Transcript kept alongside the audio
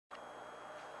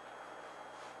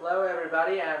Hello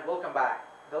everybody and welcome back.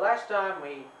 The last time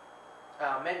we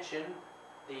mentioned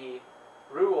the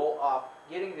rule of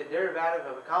getting the derivative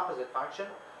of a composite function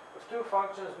with two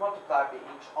functions multiplied by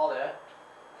each other,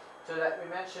 so that we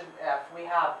mentioned if we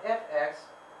have fx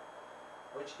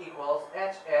which equals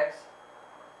hx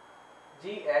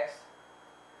dx,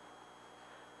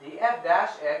 the f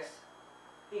dash x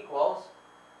equals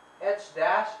h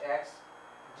dash x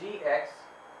dx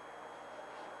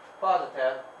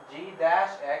positive g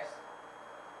dash x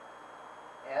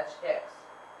hx.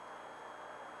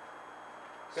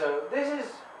 So this is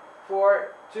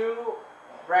for two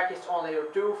brackets only, or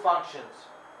two functions.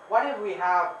 What if we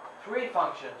have three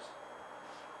functions?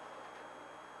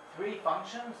 Three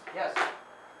functions? Yes.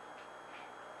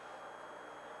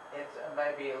 It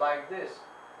may be like this.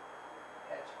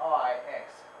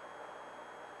 hix.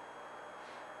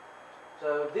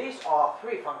 So these are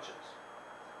three functions.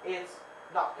 It's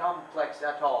not complex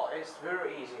at all. It's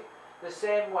very easy. The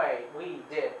same way we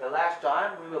did the last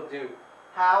time, we will do.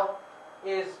 How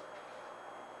is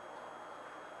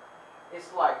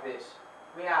it's like this.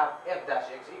 We have f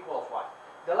dash x equals what?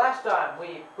 The last time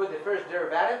we put the first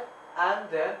derivative and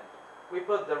then we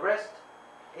put the rest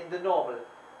in the normal.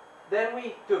 Then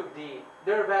we took the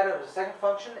derivative of the second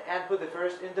function and put the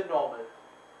first in the normal.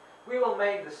 We will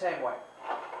make the same way.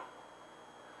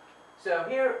 So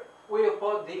here we will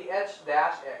put the h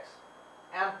dash x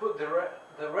and put the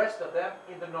rest of them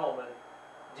in the normal,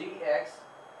 dx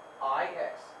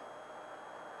ix.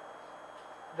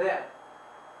 Then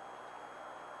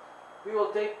we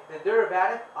will take the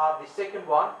derivative of the second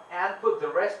one and put the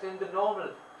rest in the normal.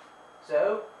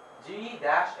 So g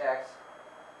dash x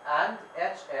and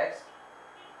hx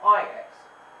ix.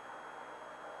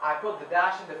 I put the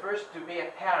dash in the first to be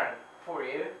apparent for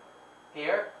you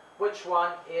here which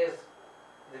one is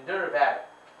the derivative.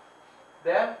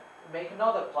 Then make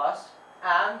another plus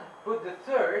and put the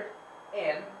third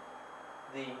in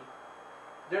the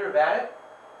derivative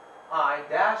I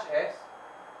dash x,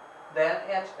 then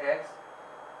hx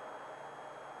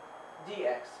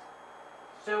dx.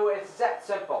 So it's that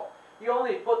simple. You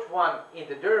only put one in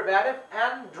the derivative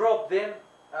and drop the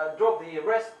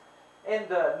rest in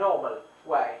the normal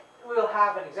way. We'll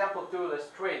have an example to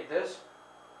illustrate this.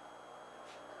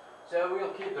 So we'll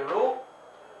keep the rule.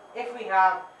 If we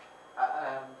have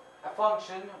a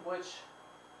function which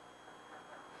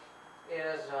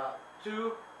is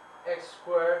 2x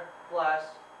squared plus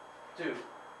 2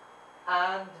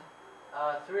 and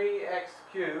 3x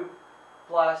cubed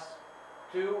plus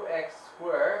 2x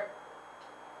squared,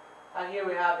 and here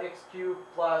we have x cubed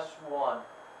plus 1.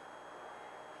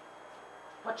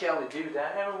 What shall we do then?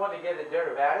 And we want to get the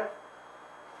derivative.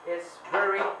 It's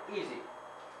very easy.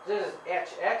 This is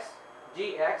hx,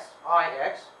 dx,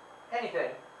 ix,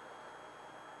 anything.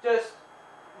 Just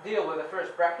deal with the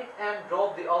first bracket and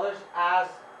drop the others as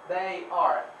they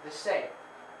are the same.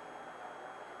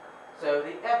 So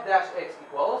the f dash x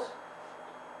equals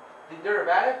the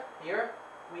derivative. Here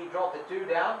we drop the 2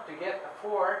 down to get a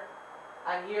 4,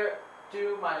 and here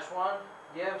 2 minus 1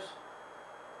 gives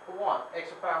 1, x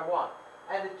to the power 1,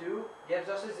 and the 2 gives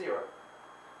us a 0.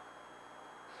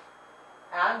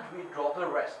 And we drop the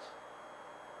rest.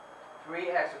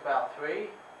 3x to the power 3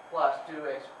 plus 2x to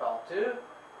the power 2,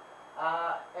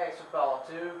 x to the power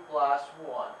 2 plus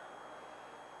 1.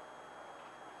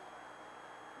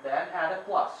 Then add a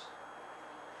plus.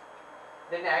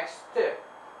 The next step,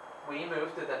 we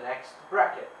move to the next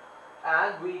bracket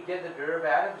and we get the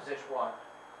derivative of this one.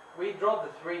 We drop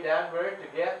the 3 downward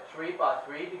to get 3 by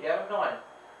 3 to get a 9.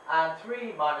 And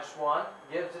 3 minus 1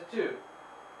 gives a 2.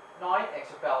 9x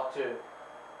to the power 2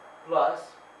 plus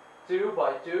 2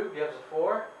 by 2 gives a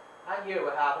 4, and here we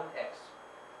have an x.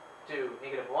 2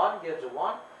 negative 1 gives a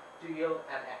 1 to yield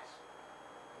an x.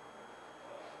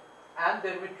 And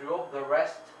then we drop the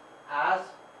rest as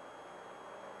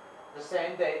the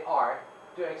same they are.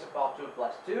 2x to the power 2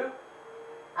 plus 2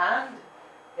 and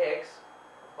x to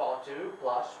the power 2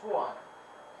 plus 1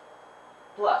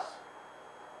 plus.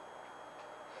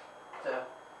 So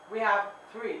we have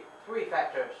three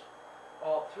factors,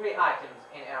 or 3 items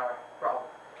in our problem.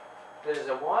 There is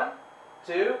a 1,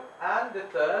 2, and the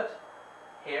third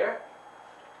here.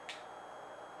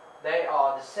 They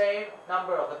are the same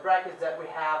number of the brackets that we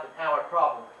have in our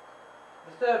problem.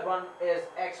 The third one is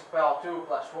x to the power 2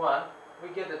 plus 1. We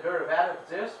get the derivative of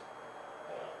this,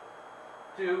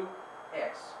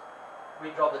 2x. We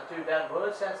drop the 2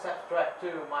 downwards and subtract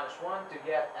 2 minus 1 to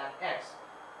get an x.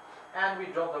 And we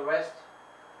drop the rest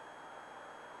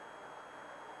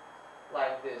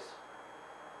like this,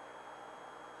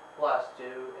 plus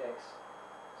 2x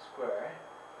squared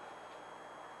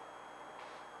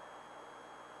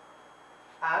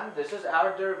and this is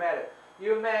our derivative.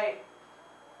 You may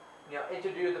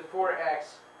introduce the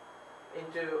 4x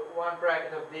into one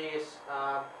bracket of these,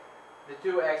 the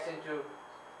 2x into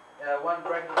one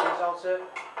bracket of these also,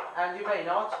 and you may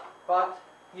not, but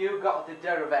you got the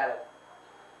derivative.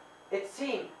 It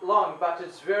seems long, but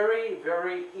it's very,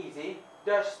 very easy.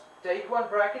 Just take one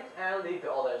bracket and leave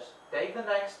the others. Take the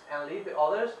next and leave the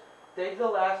others. Take the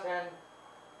last and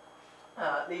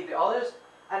leave the others.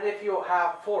 And if you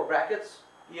have 4 brackets,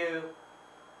 you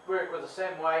work with the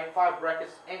same way. 5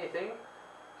 brackets, anything.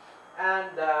 And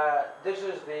this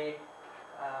is the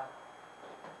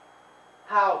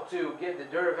how to get the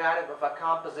derivative of a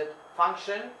composite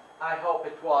function. I hope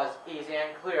it was easy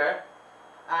and clear.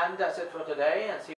 And that's it for today, and see